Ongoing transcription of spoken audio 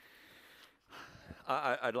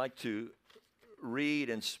I'd like to read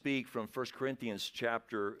and speak from 1 Corinthians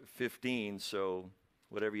chapter 15, so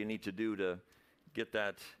whatever you need to do to get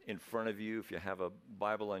that in front of you, if you have a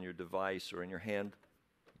Bible on your device or in your hand.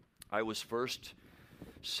 I was first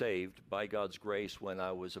saved by God's grace when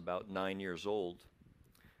I was about 9 years old,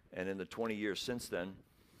 and in the 20 years since then,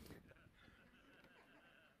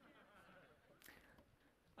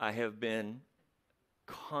 I have been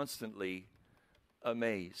constantly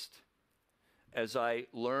amazed as I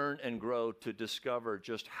learn and grow to discover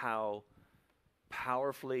just how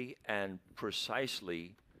powerfully and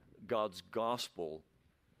precisely God's gospel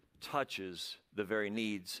touches the very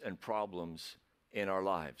needs and problems in our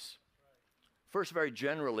lives. First, very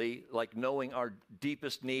generally, like knowing our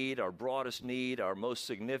deepest need, our broadest need, our most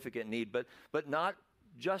significant need, but not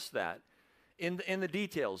just that. In the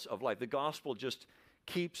details of life, the gospel just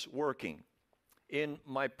keeps working. In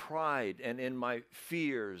my pride and in my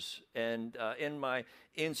fears and in my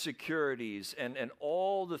insecurities and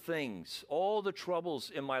all the things, all the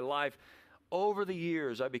troubles in my life, over the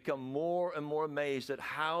years, I become more and more amazed at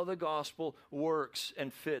how the gospel works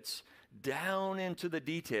and fits down into the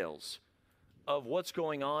details of what's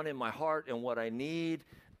going on in my heart and what I need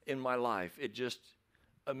in my life. It just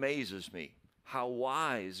amazes me how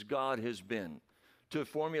wise God has been to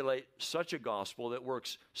formulate such a gospel that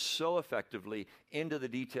works so effectively into the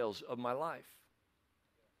details of my life.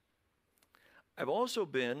 I've also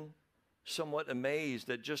been somewhat amazed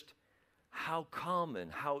at just how common,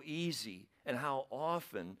 how easy, and how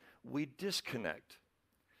often we disconnect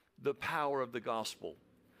the power of the gospel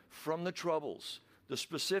from the troubles, the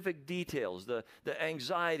specific details, the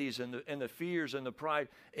anxieties and the fears and the pride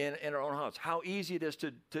in our own hearts. How easy it is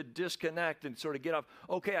to disconnect and sort of get off.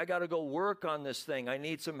 Okay, I got to go work on this thing. I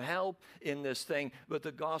need some help in this thing. But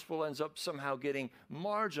the gospel ends up somehow getting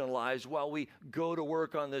marginalized while we go to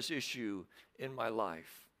work on this issue in my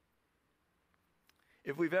life.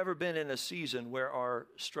 If we've ever been in a season where our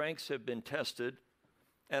strengths have been tested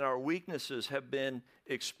and our weaknesses have been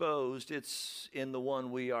exposed, it's in the one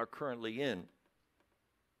we are currently in.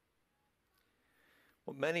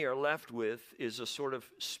 What many are left with is a sort of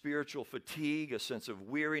spiritual fatigue, a sense of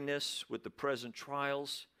weariness with the present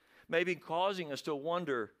trials, maybe causing us to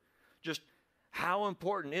wonder just how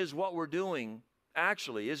important is what we're doing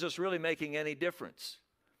actually? Is this really making any difference?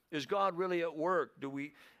 Is God really at work?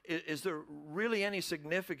 Is there really any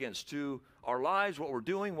significance to our lives, what we're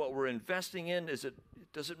doing, what we're investing in?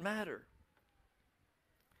 Does it matter?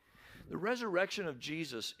 The resurrection of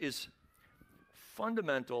Jesus is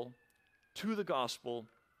fundamental to the gospel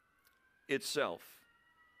itself.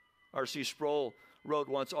 R.C. Sproul wrote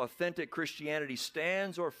once, "Authentic Christianity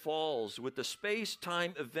stands or falls with the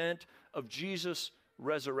space-time event of Jesus'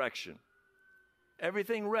 resurrection."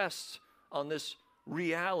 Everything rests on this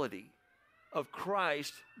reality of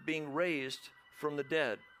Christ being raised from the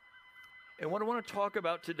dead. And what I want to talk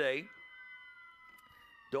about today,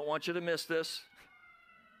 don't want you to miss this,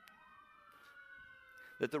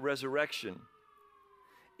 that the resurrection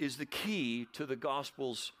is the key to the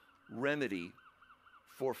gospel's remedy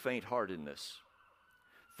for faint-heartedness,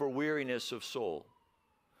 for weariness of soul,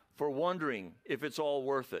 for wondering if it's all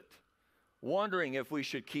worth it, wondering if we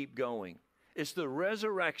should keep going. It's the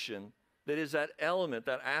resurrection that is that element,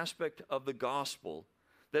 that aspect of the gospel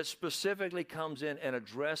that specifically comes in and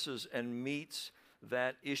addresses and meets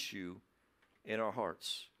that issue in our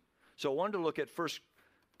hearts. So I wanted to look at 1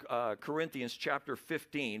 Corinthians chapter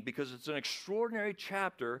 15 because it's an extraordinary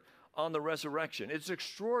chapter on the resurrection. It's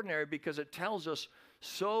extraordinary because it tells us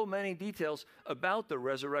so many details about the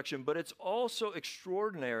resurrection, but it's also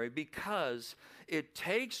extraordinary because it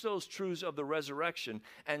takes those truths of the resurrection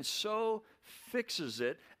and so fixes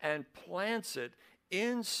it and plants it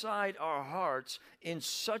inside our hearts in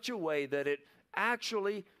such a way that it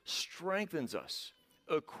actually strengthens us,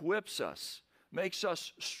 equips us, makes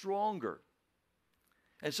us stronger.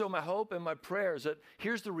 And so my hope and my prayer is that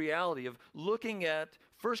here's the reality of looking at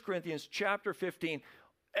 1 Corinthians chapter 15.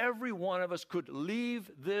 Every one of us could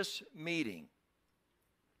leave this meeting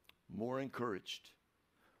more encouraged,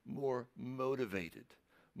 more motivated,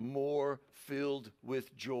 more filled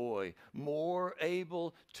with joy, more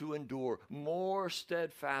able to endure, more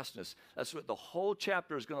steadfastness. That's what the whole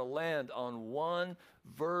chapter is going to land on, one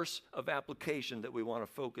verse of application that we want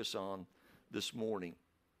to focus on this morning.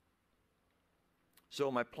 So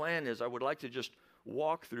my plan is I would like to just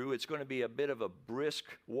walk through. It's going to be a bit of a brisk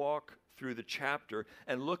walk through the chapter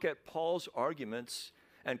and look at Paul's arguments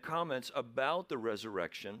and comments about the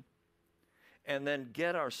resurrection and then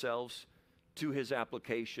get ourselves to his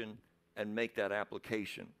application and make that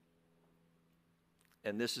application.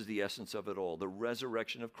 And this is the essence of it all. The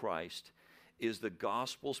resurrection of Christ is the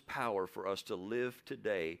gospel's power for us to live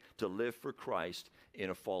today, to live for Christ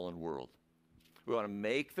in a fallen world. We want to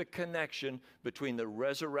make the connection between the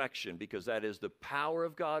resurrection, because that is the power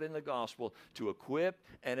of God in the gospel to equip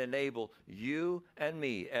and enable you and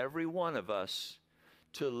me, every one of us,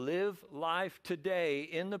 to live life today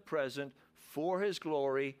in the present for His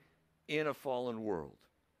glory in a fallen world.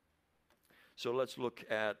 So let's look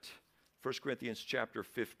at 1 Corinthians chapter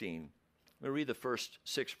 15. Let me read the first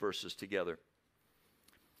 6 verses together.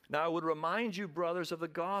 Now I would remind you, brothers, of the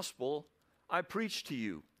gospel I preached to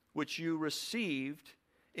you, which you received,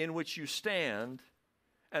 in which you stand,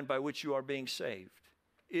 and by which you are being saved,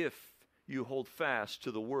 if you hold fast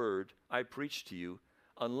to the word I preached to you,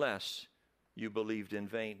 unless you believed in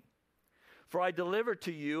vain. For I delivered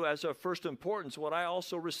to you as of first importance what I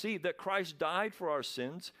also received, that Christ died for our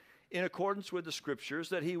sins in accordance with the Scriptures,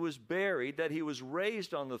 that He was buried, that He was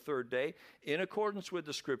raised on the third day in accordance with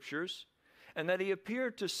the Scriptures, and that He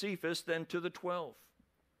appeared to Cephas, then to the 12.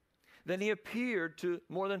 Then He appeared to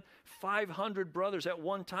more than 500 brothers at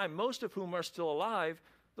one time, most of whom are still alive,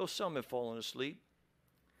 though some have fallen asleep.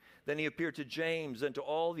 Then He appeared to James, then to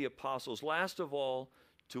all the apostles. Last of all,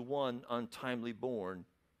 to one untimely born,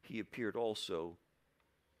 He appeared also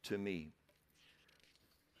to me.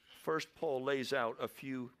 First, Paul lays out a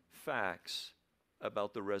few facts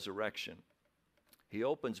about the resurrection. He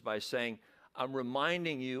opens by saying, I'm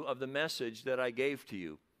reminding you of the message that I gave to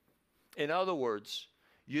you. In other words,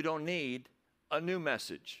 you don't need a new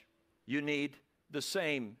message. You need the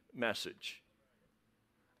same message.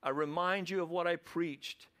 I remind you of what I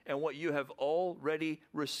preached and what you have already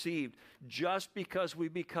received. Just because we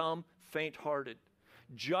become faint-hearted,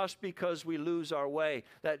 just because we lose our way,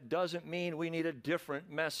 that doesn't mean we need a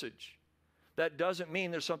different message. That doesn't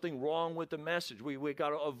mean there's something wrong with the message. We got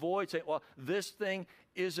to avoid saying, well, this thing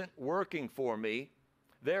isn't working for me,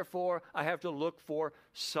 therefore I have to look for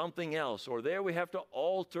something else. Or there we have to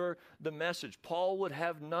alter the message. Paul would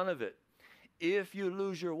have none of it. If you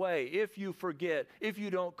lose your way, if you forget, if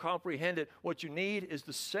you don't comprehend it, what you need is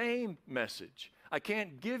the same message. I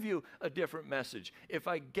can't give you a different message. If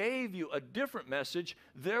I gave you a different message,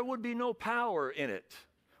 there would be no power in it.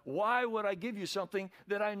 Why would I give you something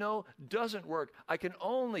that I know doesn't work? I can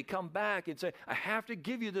only come back and say, I have to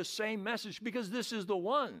give you the same message because this is the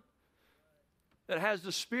one that has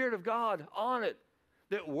the Spirit of God on it,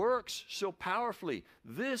 that works so powerfully.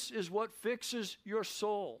 This is what fixes your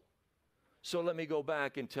soul. So let me go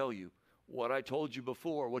back and tell you what I told you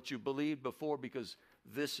before, what you believed before, because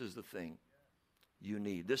this is the thing you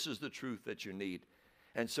need. This is the truth that you need.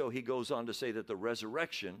 And so he goes on to say that the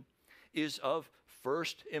resurrection is of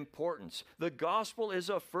first importance. The gospel is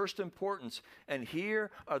of first importance. And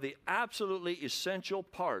here are the absolutely essential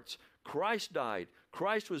parts. Christ died.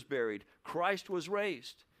 Christ was buried. Christ was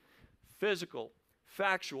raised. Physical,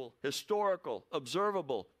 factual, historical,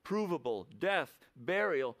 observable, provable, death,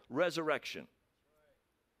 burial, resurrection.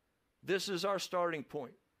 This is our starting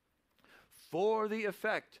point. For the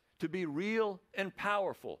effect to be real and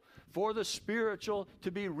powerful, for the spiritual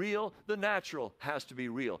to be real, the natural has to be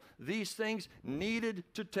real. These things needed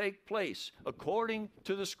to take place according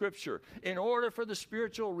to the Scripture. In order for the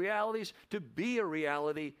spiritual realities to be a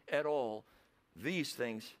reality at all, these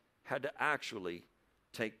things had to actually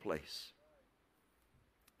take place.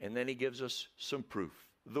 And then he gives us some proof.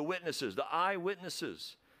 The witnesses, the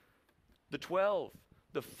eyewitnesses, the 12,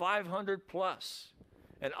 the 500 plus,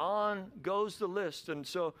 and on goes the list. And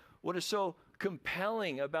so what is so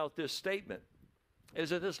compelling about this statement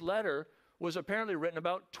is that this letter was apparently written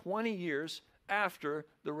about 20 years after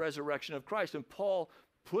the resurrection of Christ. And Paul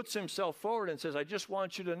puts himself forward and says, I just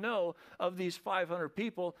want you to know of these 500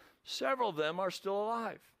 people, several of them are still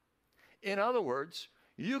alive. In other words,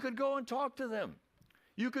 you could go and talk to them.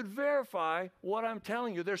 You could verify what I'm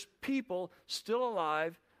telling you. There's people still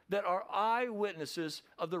alive that are eyewitnesses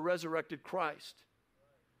of the resurrected Christ.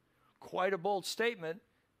 Quite a bold statement.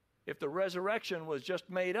 If the resurrection was just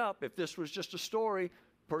made up, if this was just a story,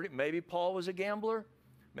 maybe Paul was a gambler.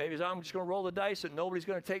 Maybe I'm just going to roll the dice and nobody's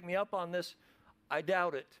going to take me up on this. I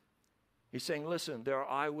doubt it. He's saying, listen, there are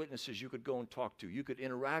eyewitnesses you could go and talk to. You could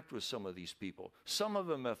interact with some of these people. Some of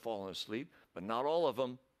them have fallen asleep, but not all of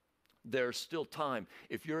them. There's still time.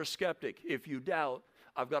 If you're a skeptic, if you doubt,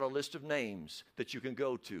 I've got a list of names that you can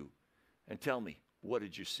go to and tell me, what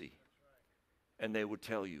did you see? And they would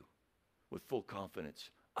tell you with full confidence,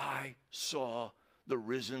 I saw the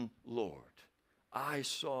risen Lord. I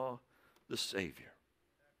saw the Savior.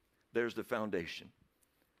 There's the foundation.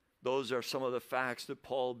 Those are some of the facts that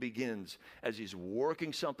Paul begins as he's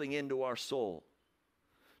working something into our soul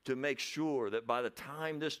to make sure that by the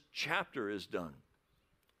time this chapter is done,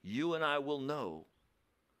 you and I will know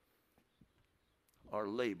our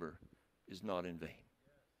labor is not in vain.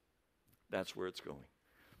 That's where it's going.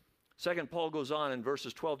 Second, Paul goes on in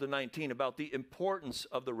verses 12 to 19 about the importance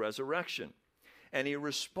of the resurrection. And he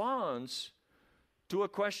responds to a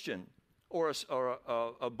question or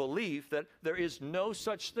a belief that there is no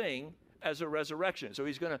such thing as a resurrection. So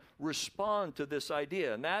he's going to respond to this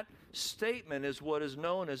idea. And that statement is what is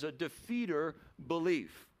known as a defeater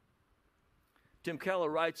belief. Tim Keller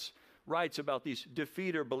writes about these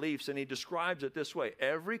defeater beliefs, and he describes it this way.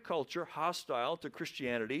 Every culture hostile to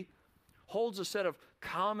Christianity holds a set of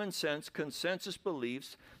common sense consensus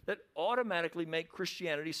beliefs that automatically make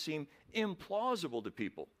Christianity seem implausible to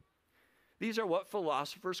people. These are what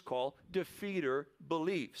philosophers call defeater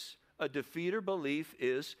beliefs. A defeater belief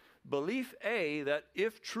is belief A that,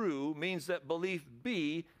 if true, means that belief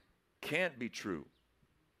B can't be true.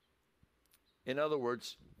 In other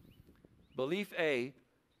words, belief A,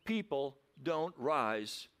 people don't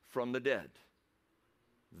rise from the dead.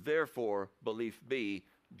 Therefore, belief B,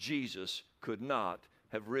 Jesus could not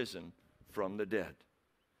have risen from the dead.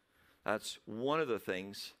 That's one of the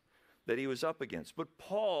things that he was up against. But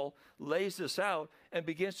Paul lays this out and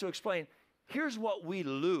begins to explain, here's what we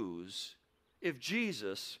lose if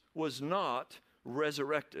Jesus was not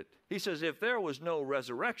resurrected. He says, if there was no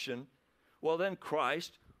resurrection, well, then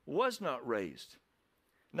Christ was not raised.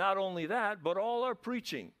 Not only that, but all our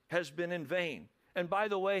preaching has been in vain. And by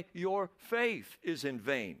the way, your faith is in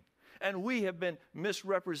vain. And we have been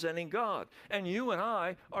misrepresenting God. And you and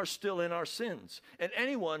I are still in our sins. And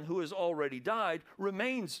anyone who has already died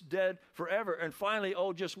remains dead forever. And finally,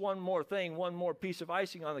 just one more thing, one more piece of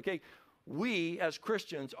icing on the cake. We, as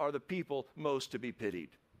Christians, are the people most to be pitied.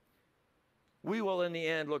 We will, in the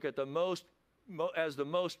end, look at the most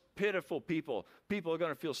pitiful people. People are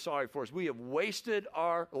going to feel sorry for us. We have wasted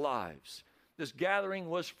our lives. This gathering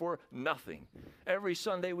was for nothing. Every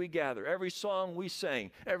Sunday we gather, every song we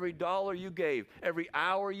sang, every dollar you gave, every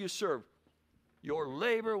hour you served, your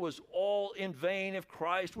labor was all in vain if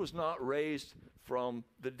Christ was not raised from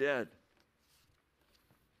the dead.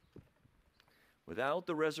 Without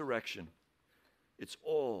the resurrection, it's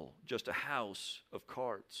all just a house of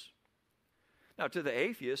cards. Now, to the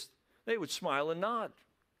atheist, they would smile and nod.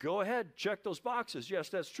 Go ahead, check those boxes. Yes,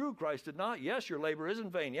 that's true. Christ did not. Yes, your labor is in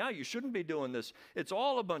vain. Yeah, you shouldn't be doing this. It's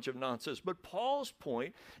all a bunch of nonsense. But Paul's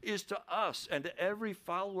point is to us and to every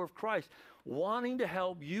follower of Christ, wanting to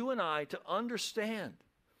help you and I to understand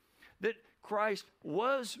that Christ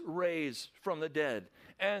was raised from the dead,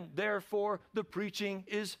 and therefore the preaching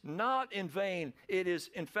is not in vain. It is,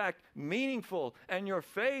 in fact, meaningful, and your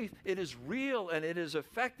faith, it is real and it is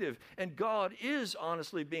effective, and God is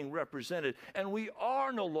honestly being represented, and we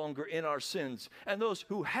are no longer in our sins, and those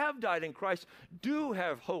who have died in Christ do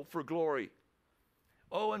have hope for glory.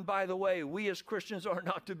 Oh, and by the way, we as Christians are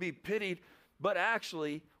not to be pitied, but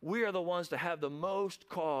actually we are the ones to have the most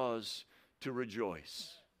cause to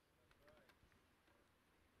rejoice.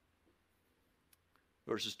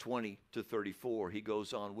 Verses 20 to 34, he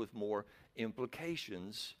goes on with more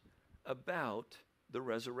implications about the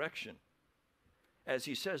resurrection. As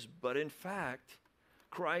he says, but in fact,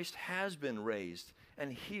 Christ has been raised,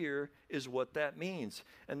 and here is what that means.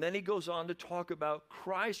 And then he goes on to talk about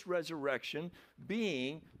Christ's resurrection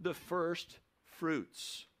being the first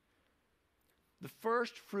fruits. The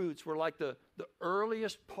first fruits were like the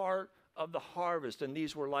earliest part of the harvest, and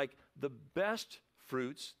these were like the best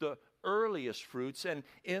fruits, the earliest fruits, and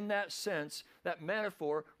in that sense, that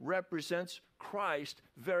metaphor represents Christ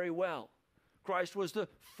very well. Christ was the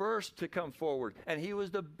first to come forward, and he was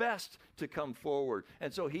the best to come forward,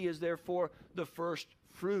 and so he is therefore the first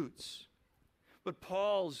fruits. But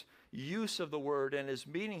Paul's use of the word and his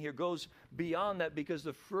meaning here goes beyond that, because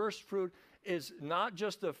the first fruit is not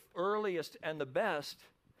just the earliest and the best,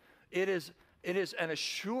 it is an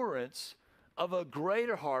assurance of a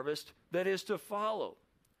greater harvest that is to follow.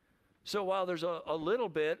 So while there's a little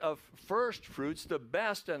bit of first fruits, the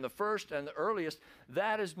best and the first and the earliest,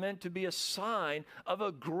 that is meant to be a sign of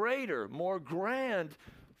a greater, more grand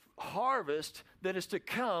harvest that is to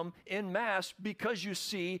come in mass, because you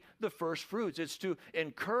see the first fruits. It's to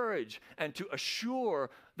encourage and to assure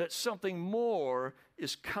that something more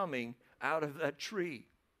is coming out of that tree.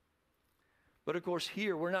 But of course,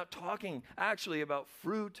 here we're not talking actually about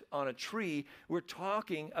fruit on a tree. We're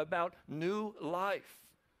talking about new life.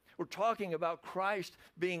 We're talking about Christ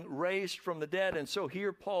being raised from the dead. And so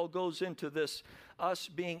here Paul goes into this, us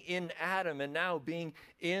being in Adam and now being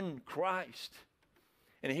in Christ.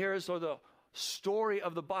 And here is the story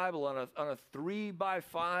of the Bible on a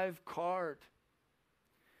 3x5 card.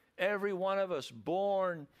 Every one of us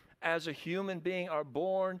born as a human being are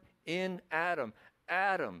born in Adam.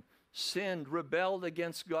 Adam sinned, rebelled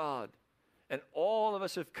against God. And all of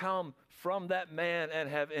us have come from that man and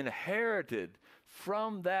have inherited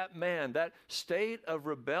from that man that state of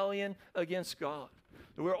rebellion against God.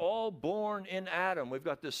 We're all born in Adam. We've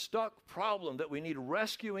got this stuck problem that we need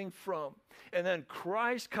rescuing from. And then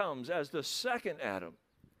Christ comes as the second Adam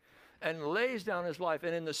and lays down his life.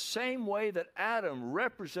 And in the same way that Adam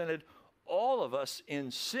represented all of us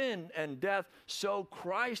in sin and death, so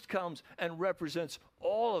Christ comes and represents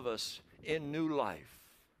all of us in new life.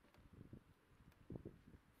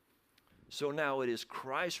 So now it is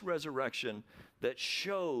Christ's resurrection that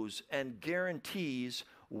shows and guarantees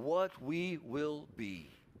what we will be.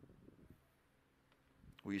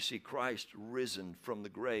 We see Christ risen from the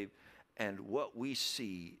grave, and what we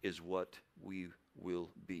see is what we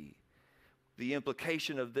will be. The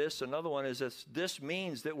implication of this, another one, is that this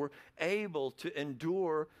means that we're able to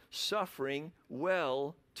endure suffering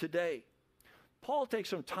well today. Paul takes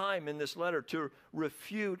some time in this letter to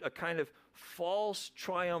refute a kind of false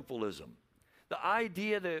triumphalism. The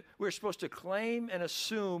idea that we're supposed to claim and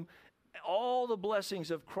assume all the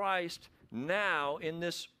blessings of Christ now in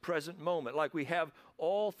this present moment, like we have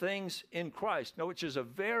all things in Christ. No, which is a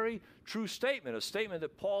very true statement, a statement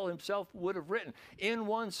that Paul himself would have written. In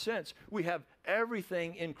one sense, we have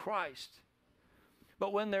everything in Christ.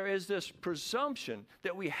 But when there is this presumption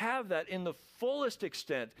that we have that in the fullest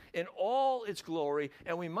extent, in all its glory,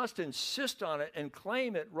 and we must insist on it and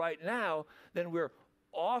claim it right now, then we're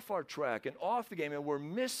off our track and off the game, and we're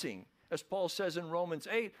missing, as Paul says in Romans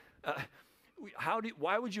 8,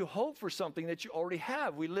 why would you hope for something that you already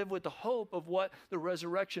have? We live with the hope of what the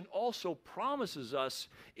resurrection also promises us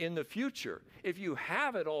in the future. If you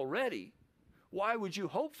have it already, why would you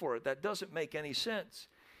hope for it? That doesn't make any sense.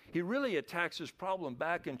 He really attacks his problem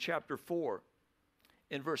back in chapter 4.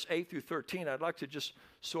 In verse 8 through 13, I'd like to just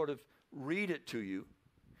sort of read it to you.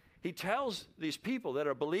 He tells these people that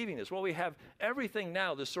are believing this, well, we have everything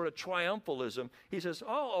now, this sort of triumphalism. He says,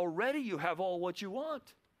 oh, already you have all what you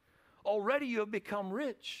want. Already you have become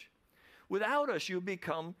rich. Without us, you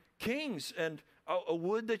become kings, and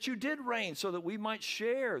would that you did reign so that we might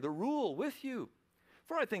share the rule with you.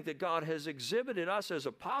 For I think that God has exhibited us as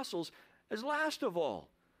apostles as last of all,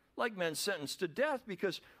 like men sentenced to death,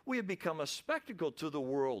 because we have become a spectacle to the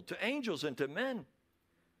world, to angels and to men.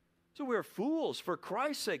 So we are fools for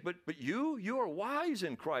Christ's sake, but you are wise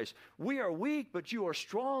in Christ. We are weak, but you are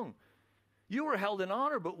strong. You are held in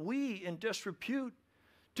honor, but we in disrepute.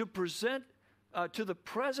 To present to the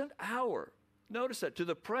present hour, notice that, to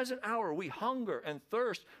the present hour we hunger and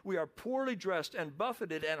thirst, we are poorly dressed and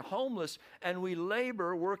buffeted and homeless, and we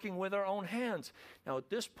labor working with our own hands. Now at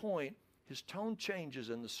this point, his tone changes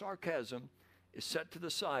and the sarcasm is set to the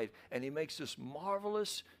side, and he makes this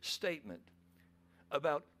marvelous statement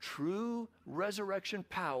about true resurrection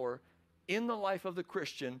power in the life of the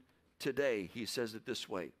Christian today. He says it this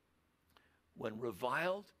way: when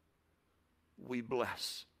reviled, we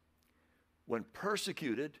bless. When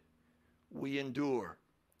persecuted, we endure.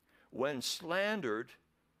 When slandered,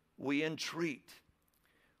 we entreat.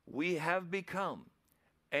 We have become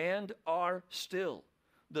and are still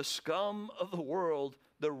the scum of the world,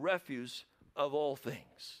 the refuse of all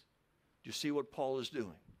things. Do you see what Paul is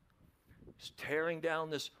doing? He's tearing down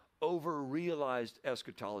this over-realized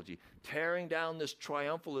eschatology, tearing down this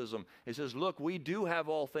triumphalism. He says, look, we do have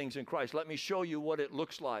all things in Christ. Let me show you what it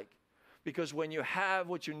looks like. Because when you have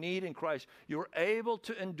what you need in Christ, you're able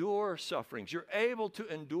to endure sufferings. You're able to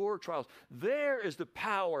endure trials. There is the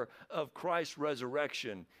power of Christ's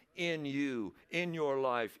resurrection in you, in your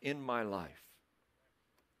life, in my life.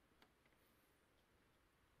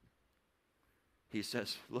 He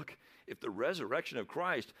says, look, if the resurrection of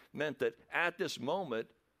Christ meant that at this moment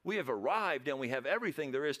we have arrived and we have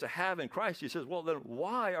everything there is to have in Christ, he says, well, then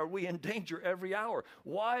why are we in danger every hour?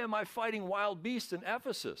 Why am I fighting wild beasts in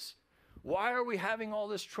Ephesus? Why are we having all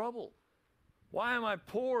this trouble? Why am I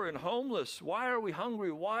poor and homeless? Why are we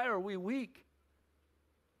hungry? Why are we weak?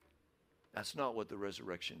 That's not what the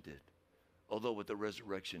resurrection did. Although what the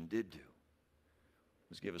resurrection did do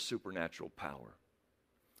was give us supernatural power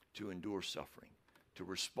to endure suffering, to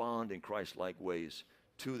respond in Christ-like ways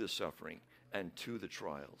to the suffering and to the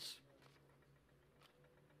trials.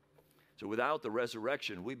 So without the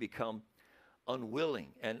resurrection, we become unwilling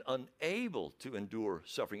and unable to endure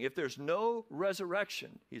suffering. If there's no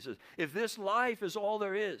resurrection, he says, if this life is all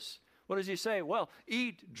there is, what does he say? Well,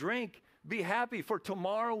 eat, drink, be happy, for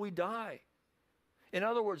tomorrow we die. In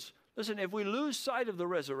other words, listen, if we lose sight of the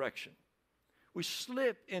resurrection, we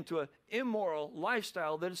slip into an immoral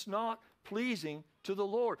lifestyle that is not pleasing to the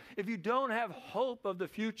Lord. If you don't have hope of the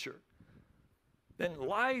future, then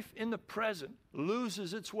life in the present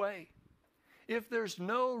loses its way. If there's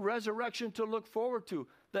no resurrection to look forward to,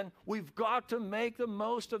 then we've got to make the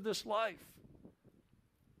most of this life.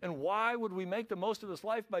 And why would we make the most of this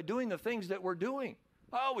life? By doing the things that we're doing.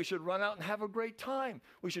 Oh, we should run out and have a great time.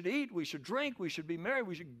 We should eat, we should drink, we should be merry,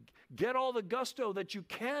 we should get all the gusto that you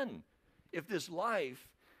can if this life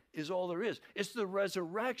is all there is. It's the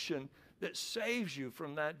resurrection that saves you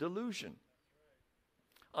from that delusion.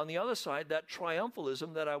 On the other side, that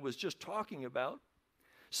triumphalism that I was just talking about,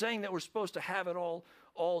 saying that we're supposed to have it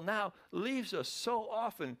all now, leaves us so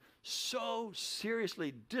often so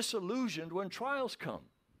seriously disillusioned when trials come.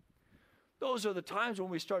 Those are the times when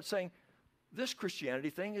we start saying, this Christianity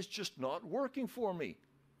thing is just not working for me.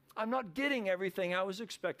 I'm not getting everything I was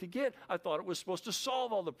expected to get. I thought it was supposed to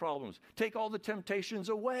solve all the problems, take all the temptations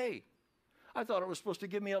away. I thought it was supposed to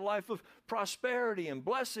give me a life of prosperity and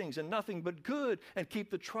blessings and nothing but good and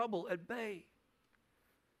keep the trouble at bay.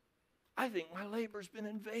 I think my labor's been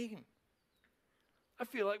in vain. I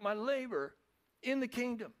feel like my labor in the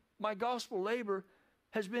kingdom, my gospel labor,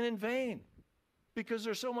 has been in vain because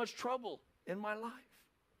there's so much trouble in my life.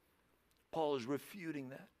 Paul is refuting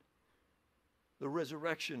that. The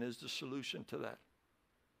resurrection is the solution to that.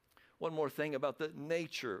 One more thing about the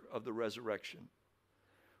nature of the resurrection.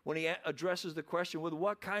 When he addresses the question, with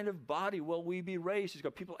what kind of body will we be raised? He's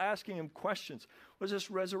got people asking him questions. What does this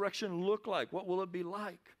resurrection look like? What will it be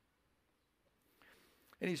like?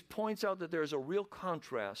 And he points out that there's a real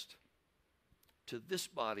contrast to this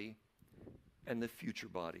body and the future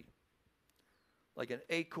body. Like an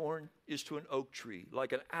acorn is to an oak tree,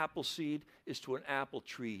 like an apple seed is to an apple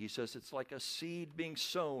tree. He says it's like a seed being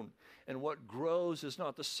sown, and what grows is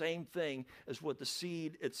not the same thing as what the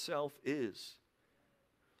seed itself is.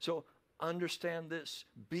 So understand this,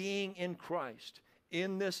 being in Christ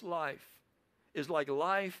in this life is like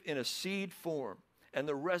life in a seed form, and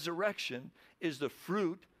the resurrection is the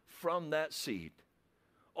fruit from that seed.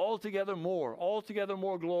 Altogether more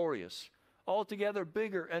glorious, altogether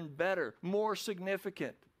bigger and better, more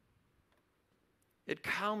significant. It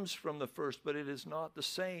comes from the first, but it is not the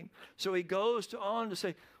same. So he goes on to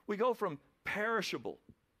say, we go from perishable,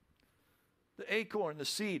 the acorn, the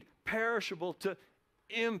seed, perishable to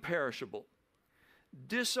imperishable,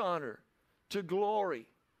 dishonor to glory,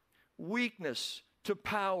 weakness to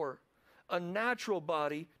power, a natural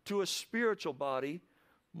body to a spiritual body,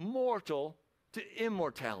 mortal to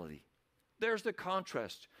immortality. There's the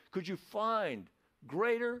contrast. Could you find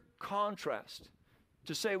greater contrast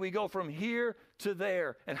to say we go from here to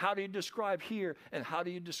there? And how do you describe here? And how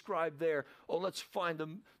do you describe there? Oh, let's find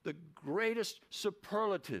the greatest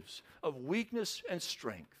superlatives of weakness and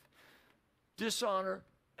strength, dishonor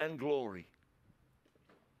and glory.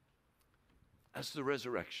 That's the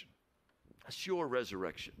resurrection. That's your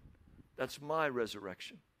resurrection. That's my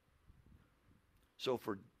resurrection. So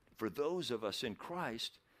for those of us in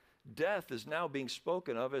Christ, death is now being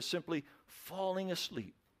spoken of as simply falling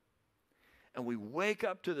asleep. And we wake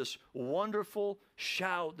up to this wonderful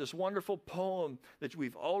shout, this wonderful poem that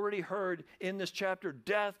we've already heard in this chapter.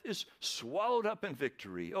 Death is swallowed up in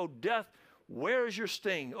victory. Oh, death, where is your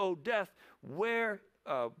sting? Oh, death, where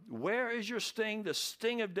is your sting? The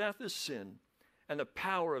sting of death is sin, and the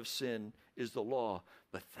power of sin is the law.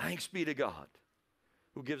 But thanks be to God,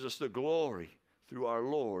 who gives us the glory through our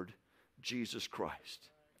Lord Jesus Christ,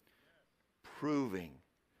 proving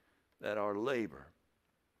that our labor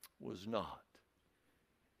was not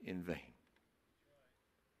in vain.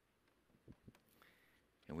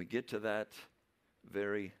 And we get to that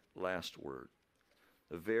very last word,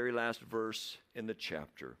 the very last verse in the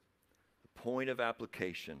chapter, the point of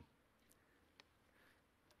application.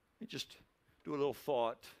 Let me just do a little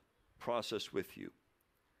thought process with you.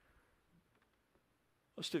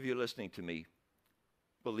 Most of you listening to me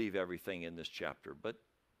believe everything in this chapter, but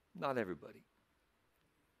not everybody.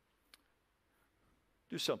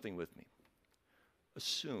 Do something with me.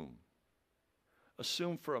 Assume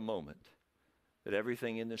for a moment that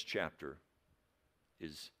everything in this chapter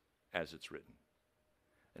is as it's written.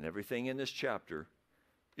 And everything in this chapter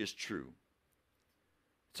is true.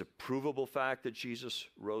 It's a provable fact that Jesus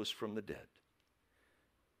rose from the dead.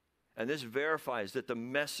 And this verifies that the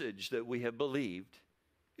message that we have believed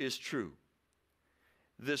is true.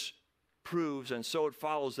 This proves, and so it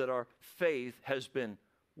follows, that our faith has been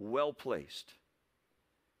well placed.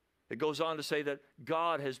 It goes on to say that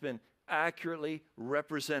God has been accurately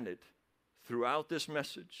represented throughout this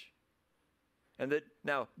message, and that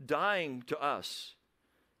now dying to us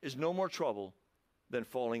is no more trouble than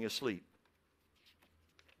falling asleep.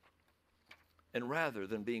 And rather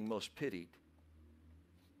than being most pitied,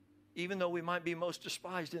 even though we might be most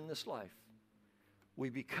despised in this life, we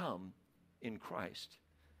become in Christ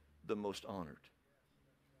the most honored.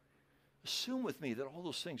 Assume with me that all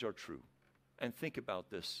those things are true, and think about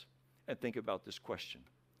this, and think about this question.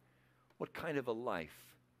 What kind of a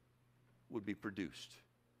life would be produced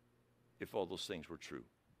if all those things were true?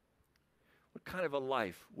 What kind of a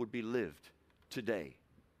life would be lived today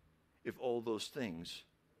if all those things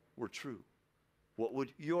were true? What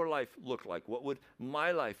would your life look like? What would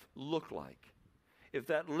my life look like? If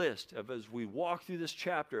that list of, as we walk through this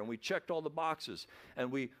chapter and we checked all the boxes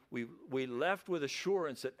and we left with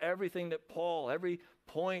assurance that everything that Paul, every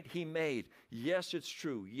point he made, yes, it's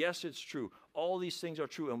true, yes, it's true, all these things are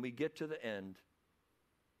true, and we get to the end,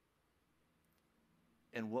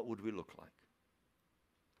 and what would we look like?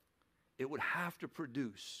 It would have to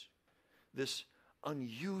produce this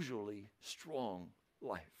unusually strong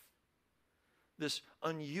life, this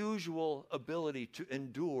unusual ability to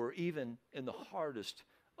endure even in the hardest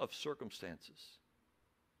of circumstances.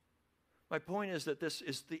 My point is that this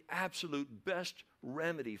is the absolute best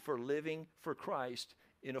remedy for living for Christ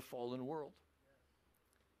in a fallen world.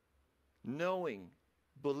 Knowing,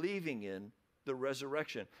 believing in the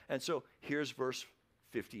resurrection. And so here's verse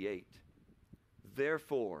 58.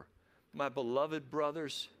 Therefore, my beloved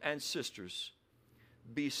brothers and sisters,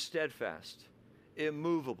 be steadfast,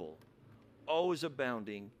 immovable, always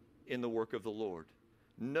abounding in the work of the Lord,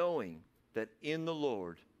 knowing that in the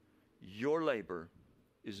Lord your labor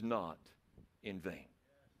is not in vain.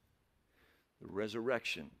 The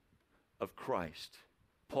resurrection of Christ,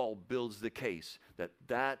 Paul builds the case that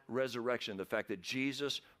that resurrection, the fact that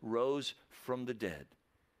Jesus rose from the dead,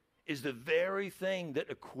 is the very thing that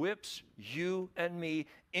equips you and me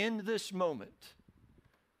in this moment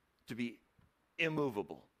to be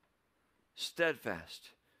immovable, steadfast,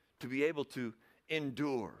 to be able to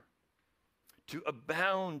endure, to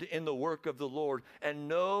abound in the work of the Lord, and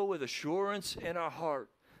know with assurance in our heart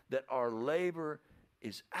that our labor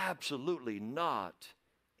is absolutely not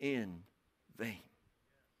in vain.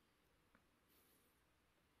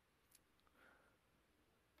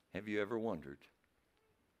 Have you ever wondered?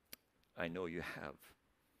 I know you have.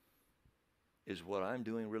 Is what I'm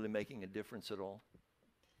doing really making a difference at all?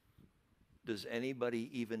 Does anybody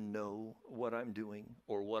even know what I'm doing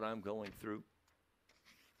or what I'm going through?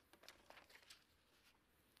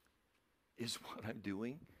 Is what I'm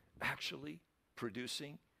doing actually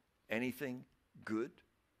producing anything good?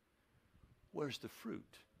 Where's the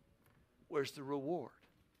fruit? Where's the reward?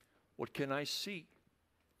 What can I see?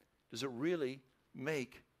 Does it really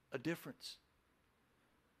make a difference?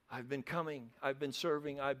 I've been coming, I've been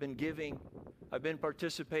serving, I've been giving, I've been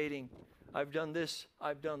participating, I've done this,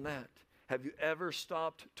 I've done that. Have you ever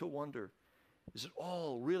stopped to wonder, is it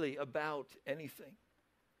all really about anything?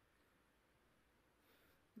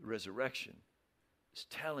 The resurrection is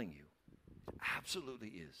telling you, it absolutely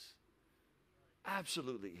is.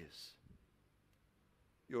 Absolutely is.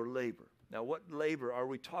 Your labor. Now, what labor are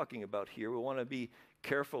we talking about here? We want to be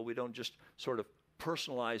careful we don't just sort of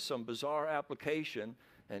personalize some bizarre application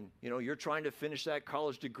and, you're trying to finish that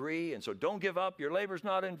college degree, and so don't give up, your labor's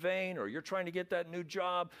not in vain, or you're trying to get that new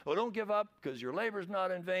job, well, don't give up because your labor's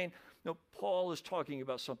not in vain. No, Paul is talking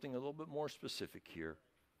about something a little bit more specific here.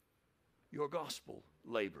 Your gospel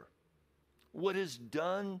labor. What is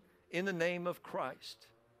done in the name of Christ.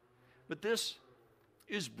 But this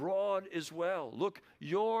is broad as well. Look,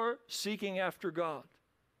 your seeking after God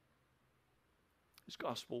is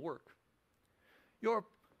gospel work. Your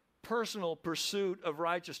personal pursuit of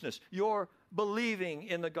righteousness, your believing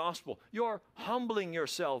in the gospel, your humbling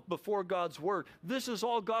yourself before God's word, this is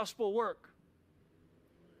all gospel work.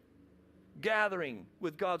 Gathering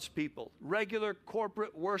with God's people, regular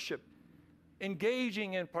corporate worship,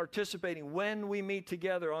 engaging and participating when we meet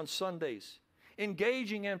together on Sundays,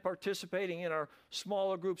 engaging and participating in our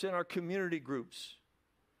smaller groups, in our community groups.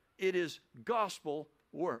 It is gospel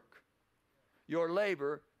work. Your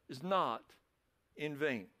labor is not in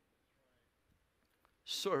vain.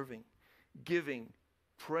 Serving, giving,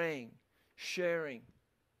 praying, sharing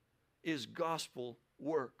is gospel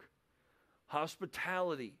work.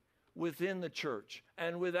 Hospitality within the church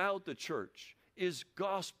and without the church is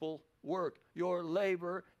gospel work. Your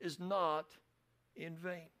labor is not in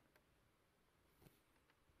vain.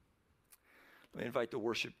 Let me invite the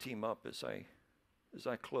worship team up as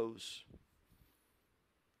I close.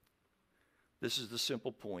 This is the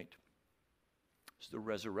simple point. It's the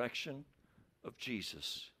resurrection of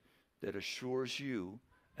Jesus that assures you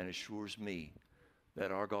and assures me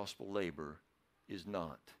that our gospel labor is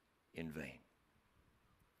not in vain.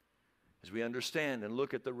 As we understand and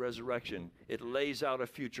look at the resurrection, it lays out a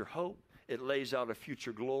future hope. it lays out a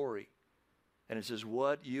future glory. And it says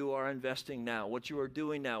what you are investing now, what you are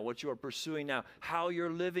doing now, what you are pursuing now, how you're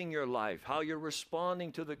living your life, how you're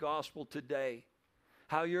responding to the gospel today,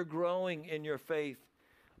 how you're growing in your faith.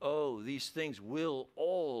 Oh, these things will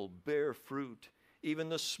all bear fruit. Even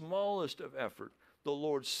the smallest of effort, the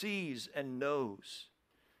Lord sees and knows.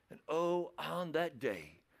 And oh, on that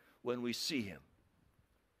day when we see him,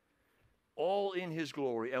 all in his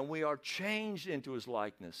glory, and we are changed into his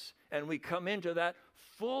likeness, and we come into that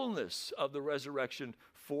fullness of the resurrection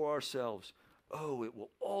for ourselves. Oh, it will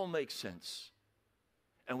all make sense.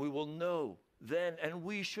 And we will know then, and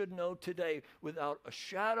we should know today, without a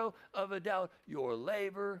shadow of a doubt, your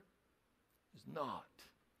labor is not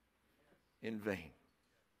in vain.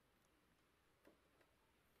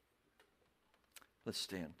 Let's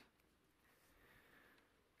stand.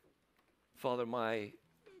 Father, my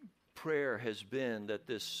prayer has been that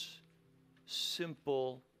this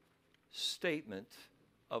simple statement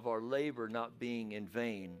of our labor not being in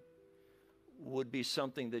vain would be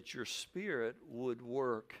something that your Spirit would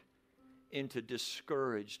work into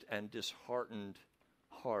discouraged and disheartened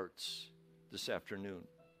hearts this afternoon.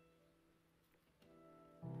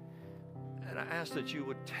 And I ask that you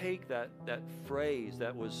would take that phrase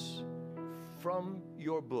that was from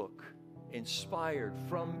your book, inspired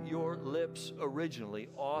from your lips originally,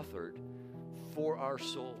 authored for our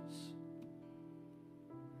souls.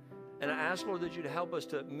 And I ask, Lord, that you'd help us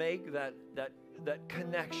to make that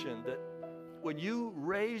connection, that when you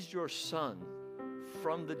raised your Son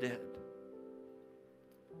from the dead,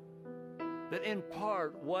 that in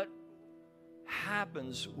part what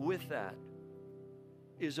happens with that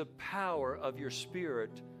is a power of your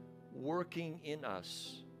Spirit working in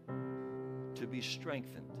us to be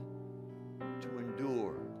strengthened, to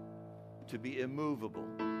endure, to be immovable,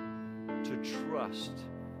 to trust,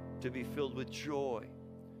 to be filled with joy,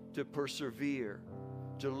 to persevere,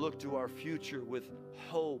 to look to our future with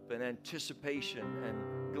hope and anticipation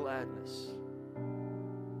and gladness.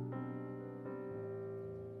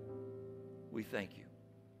 We thank you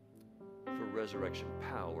for resurrection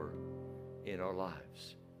power in our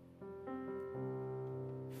lives.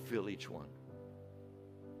 Fill each one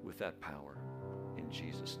with that power in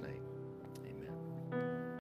Jesus' name.